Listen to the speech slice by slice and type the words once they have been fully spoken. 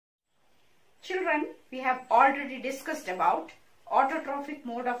Children, we have already discussed about autotrophic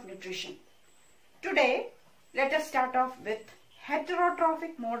mode of nutrition. Today, let us start off with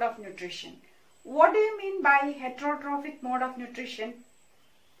heterotrophic mode of nutrition. What do you mean by heterotrophic mode of nutrition?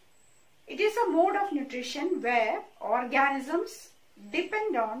 It is a mode of nutrition where organisms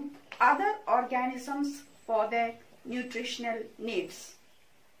depend on other organisms for their nutritional needs.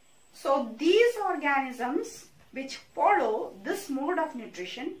 So, these organisms which follow this mode of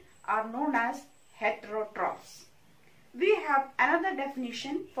nutrition are known as heterotrophs. We have another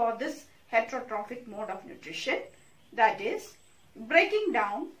definition for this heterotrophic mode of nutrition, that is breaking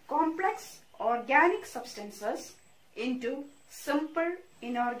down complex organic substances into simple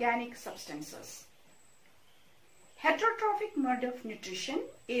inorganic substances. Heterotrophic mode of nutrition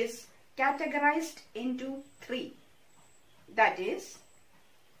is categorized into three, that is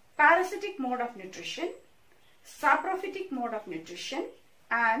parasitic mode of nutrition, saprophytic mode of nutrition,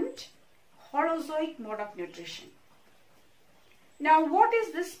 and holozoic mode of nutrition. Now, what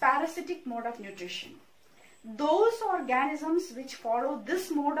is this parasitic mode of nutrition? Those organisms which follow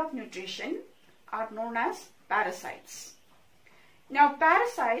this mode of nutrition are known as parasites. Now,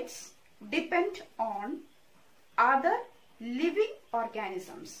 parasites depend on other living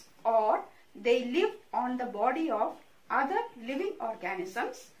organisms, or they live on the body of other living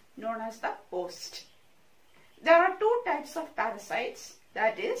organisms known as the host. There are two types of parasites,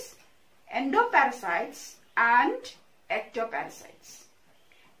 that is endoparasites and ectoparasites.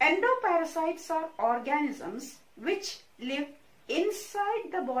 Endoparasites are organisms which live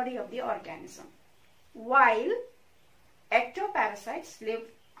inside the body of the organism, while ectoparasites live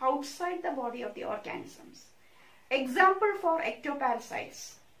outside the body of the organisms. Example for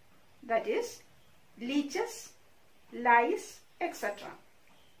ectoparasites, that is leeches, lice, etc.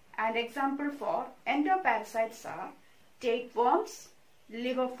 And example for endoparasites are tapeworms,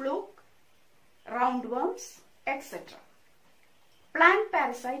 liver fluke, roundworms, etc. Plant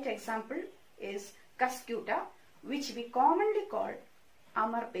parasite example is cuscuta, which we commonly call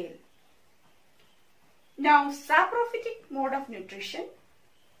amarbale. Now, saprophytic mode of nutrition,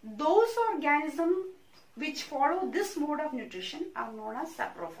 those organisms which follow this mode of nutrition are known as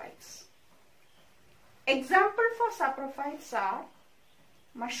saprophytes. Example for saprophytes are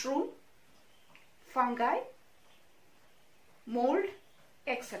mushroom, fungi, mold,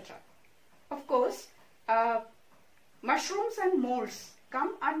 etc. Of course, mushrooms and molds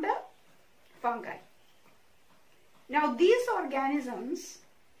come under fungi. Now, these organisms,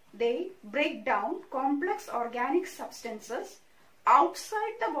 they break down complex organic substances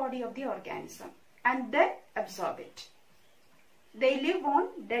outside the body of the organism and then absorb it. They live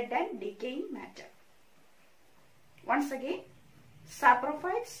on dead and decaying matter. Once again,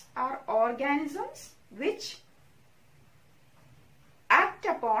 saprophytes are organisms which act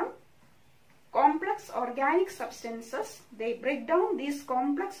upon complex organic substances. They break down these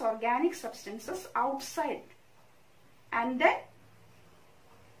complex organic substances outside and then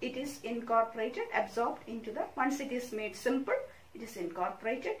it is incorporated, absorbed into the, once it is made simple, it is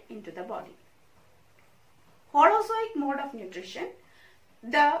incorporated into the body. Holozoic mode of nutrition,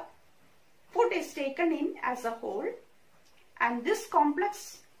 the food is taken in as a whole and this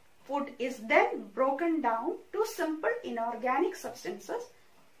complex food is then broken down to simple inorganic substances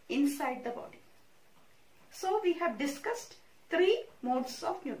inside the body. So, we have discussed three modes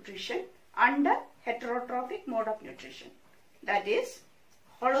of nutrition under heterotrophic mode of nutrition, that is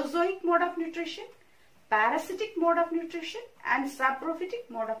holozoic mode of nutrition, parasitic mode of nutrition, and saprophytic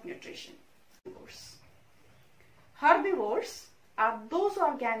mode of nutrition. Herbivores are those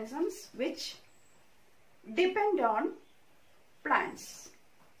organisms which depend on plants,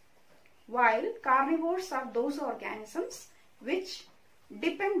 while carnivores are those organisms which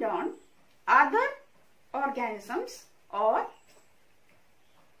depend on other organisms or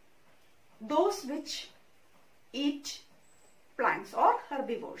those which eat plants, or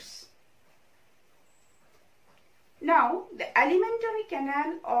herbivores. Now, the alimentary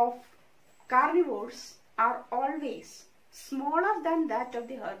canal of carnivores are always smaller than that of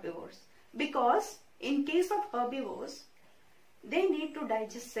the herbivores, because in case of herbivores, they need to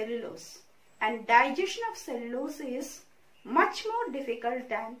digest cellulose, and digestion of cellulose is much more difficult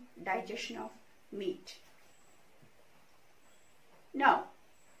than digestion of meat. Now,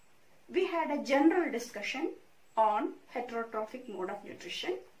 we had a general discussion on heterotrophic mode of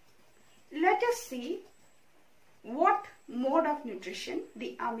nutrition. Let us see what mode of nutrition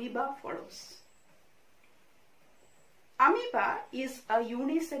the amoeba follows. Amoeba is a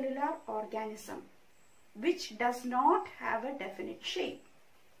unicellular organism which does not have a definite shape.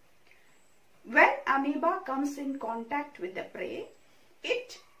 When amoeba comes in contact with the prey,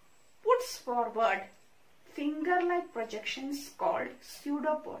 it puts forward finger-like projections called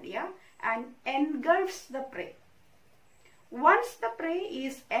pseudopodia and engulfs the prey. Once the prey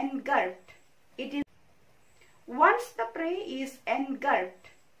is engulfed,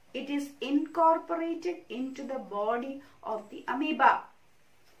 it is incorporated into the body of the amoeba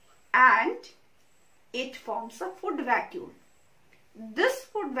and it forms a food vacuole. This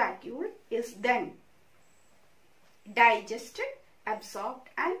food vacuole is then digested, absorbed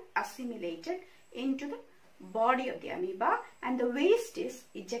and assimilated into the body of the amoeba and the waste is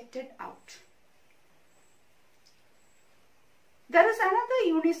ejected out. There is another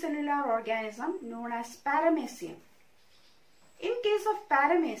unicellular organism known as paramecium. In case of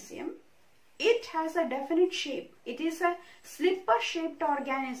paramecium, it has a definite shape. It is a slipper-shaped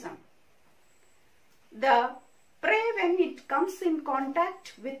organism. The prey, when it comes in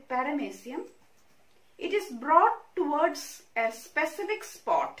contact with paramecium, it is brought towards a specific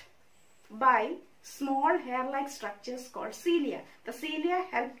spot by small hair-like structures called cilia. The cilia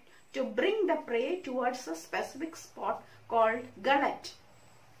help to bring the prey towards a specific spot called gullet.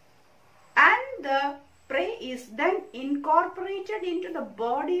 And the prey is then incorporated into the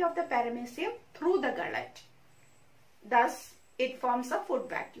body of the paramecium through the gullet. Thus, it forms a food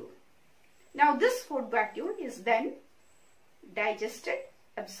vacuole. Now, this food vacuole is then digested,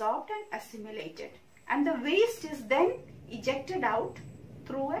 absorbed and assimilated. And the waste is then ejected out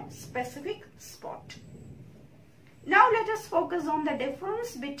through a specific spot. Now, let us focus on the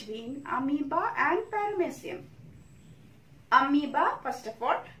difference between amoeba and paramecium. Amoeba, first of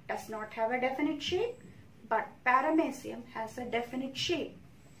all, does not have a definite shape, but paramecium has a definite shape.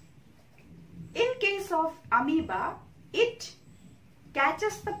 In case of amoeba, it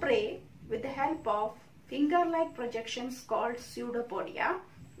catches the prey with the help of finger-like projections called pseudopodia,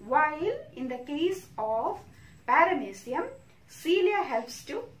 while in the case of paramecium, cilia helps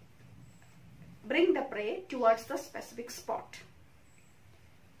to bring the prey towards the specific spot.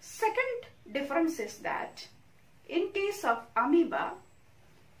 Second difference is that in case of amoeba,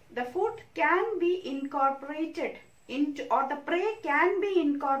 the food can be incorporated into, or the prey can be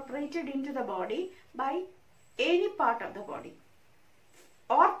incorporated into the body by any part of the body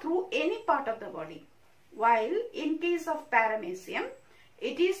or through any part of the body, while in case of paramecium,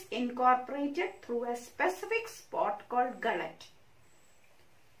 it is incorporated through a specific spot called gullet.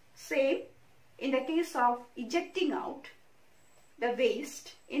 Same in the case of ejecting out the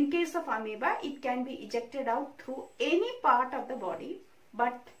waste. In case of amoeba, it can be ejected out through any part of the body,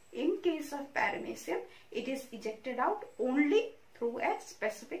 but in case of paramecium, it is ejected out only through a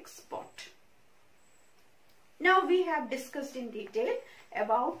specific spot. Now we have discussed in detail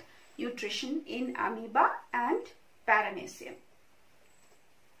about nutrition in amoeba and paramecium.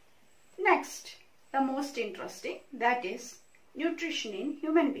 Next, the most interesting, that is nutrition in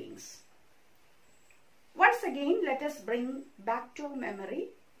human beings. Once again, let us bring back to our memory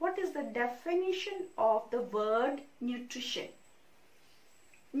what is the definition of the word nutrition.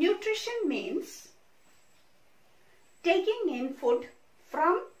 Nutrition means taking in food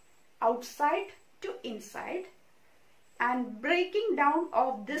from outside to inside and breaking down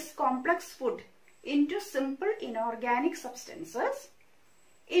of this complex food into simple inorganic substances,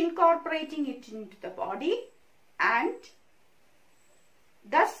 incorporating it into the body, and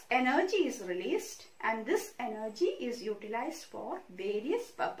thus energy is released and this energy is utilized for various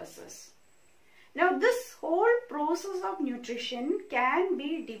purposes. Now this whole process of nutrition can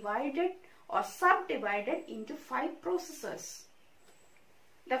be divided or subdivided into 5 processes.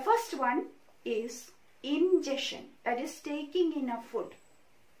 The first one is ingestion, that is taking in of food,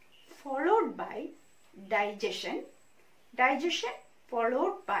 followed by digestion,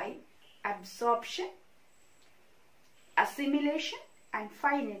 followed by absorption, assimilation, and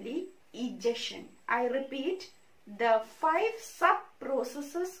finally egestion. I repeat, the 5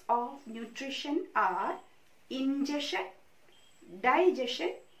 sub-processes of nutrition are ingestion,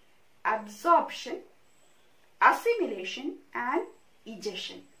 digestion, absorption, assimilation and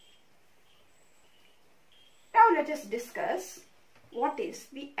egestion. Now let us discuss what is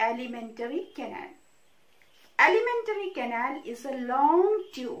the alimentary canal. Alimentary canal is a long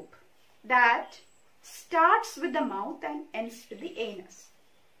tube that starts with the mouth and ends with the anus.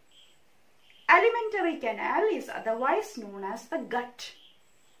 Alimentary canal is otherwise known as the gut.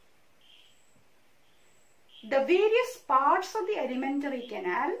 The various parts of the alimentary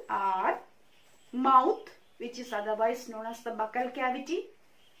canal are mouth, which is otherwise known as the buccal cavity,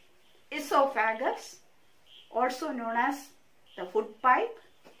 esophagus, also known as the food pipe,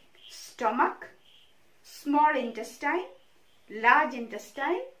 stomach, small intestine, large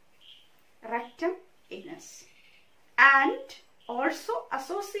intestine, rectum, anus, and Also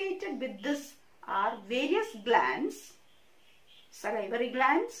associated with this are various glands, salivary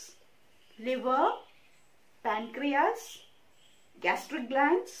glands, liver, pancreas, gastric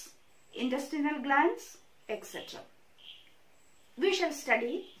glands, intestinal glands, etc. We shall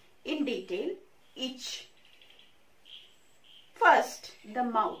study in detail each. First, the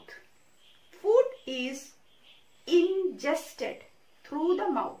mouth. Food is ingested through the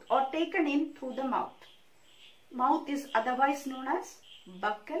mouth or taken in through the mouth. Mouth is otherwise known as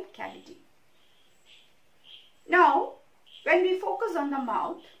buccal cavity. Now, when we focus on the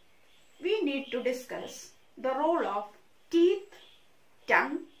mouth, we need to discuss the role of teeth,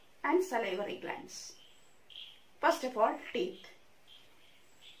 tongue and salivary glands. First of all, teeth.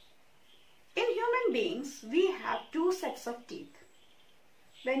 In human beings, we have two sets of teeth.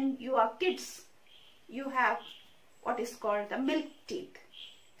 When you are kids, you have what is called the milk teeth,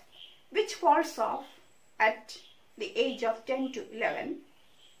 which falls off at the age of 10 to 11,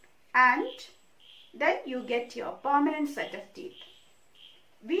 and then you get your permanent set of teeth.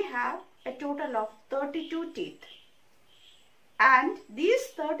 We have a total of 32 teeth, and these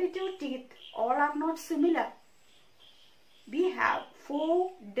 32 teeth all are not similar. We have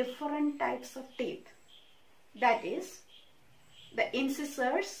 4 different types of teeth, that is the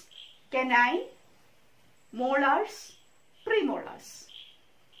incisors, canine, molars, premolars,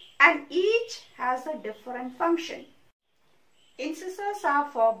 and each has a different function. Incisors are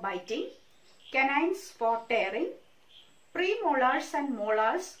for biting, canines for tearing, premolars and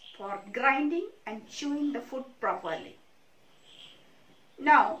molars for grinding and chewing the food properly.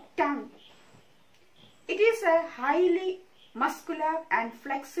 Now, tongue. It is a highly muscular and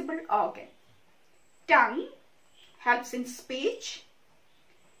flexible organ. Tongue helps in speech.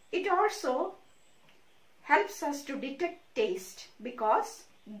 It also helps us to detect taste because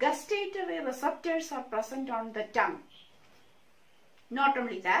gustatory receptors are present on the tongue. Not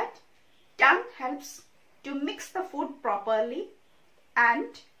only that, tongue helps to mix the food properly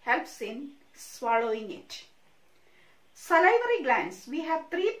and helps in swallowing it. Salivary glands. We have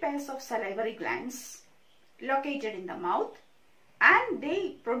 3 pairs of salivary glands located in the mouth, and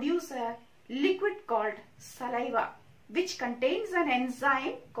they produce a liquid called saliva, which contains an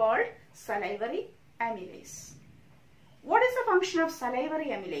enzyme called salivary amylase. What is the function of salivary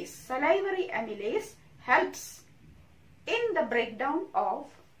amylase? Salivary amylase helps in the breakdown of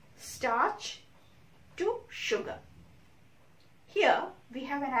starch to sugar. Here we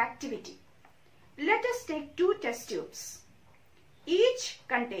have an activity. Let us take 2 test tubes, each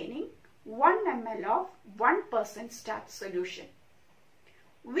containing 1 ml of 1% starch solution.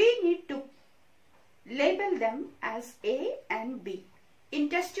 We need to label them as A and B. In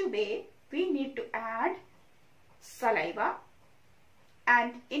test tube A, we need to add saliva,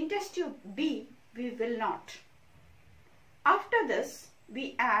 and in test tube B, we will not. After this,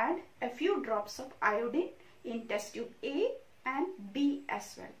 we add a few drops of iodine in test tube A and B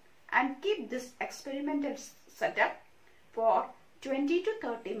as well, and keep this experimental setup for 20 to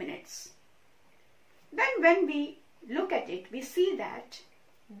 30 minutes. Then when we look at it, we see that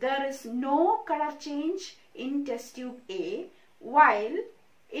there is no color change in test tube A, while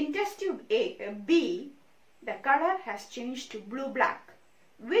in test tube B, the color has changed to blue-black,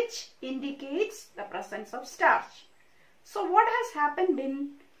 which indicates the presence of starch. So what has happened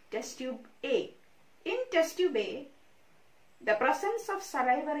in test tube A? In test tube A, the presence of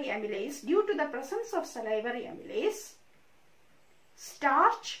salivary amylase, due to the presence of salivary amylase,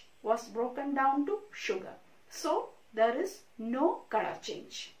 starch was broken down to sugar. So there is no color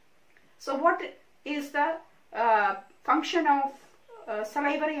change. So what is the function of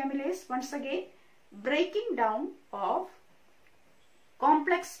salivary amylase? Once again, breaking down of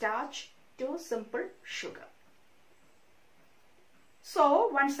complex starch to simple sugar. So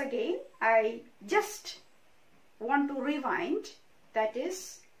once again, I just want to rewind, that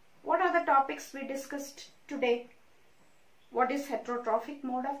is, what are the topics we discussed today? What is heterotrophic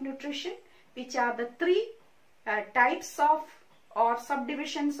mode of nutrition? Which are the 3 types of or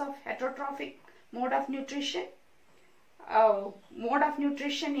subdivisions of heterotrophic mode of nutrition? Mode of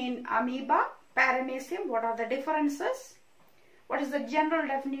nutrition in amoeba, paramecium, what are the differences? What is the general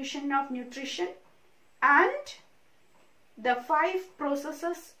definition of nutrition? And the 5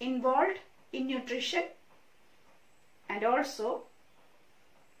 processes involved in nutrition, and also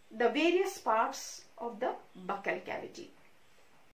the various parts of the buccal cavity.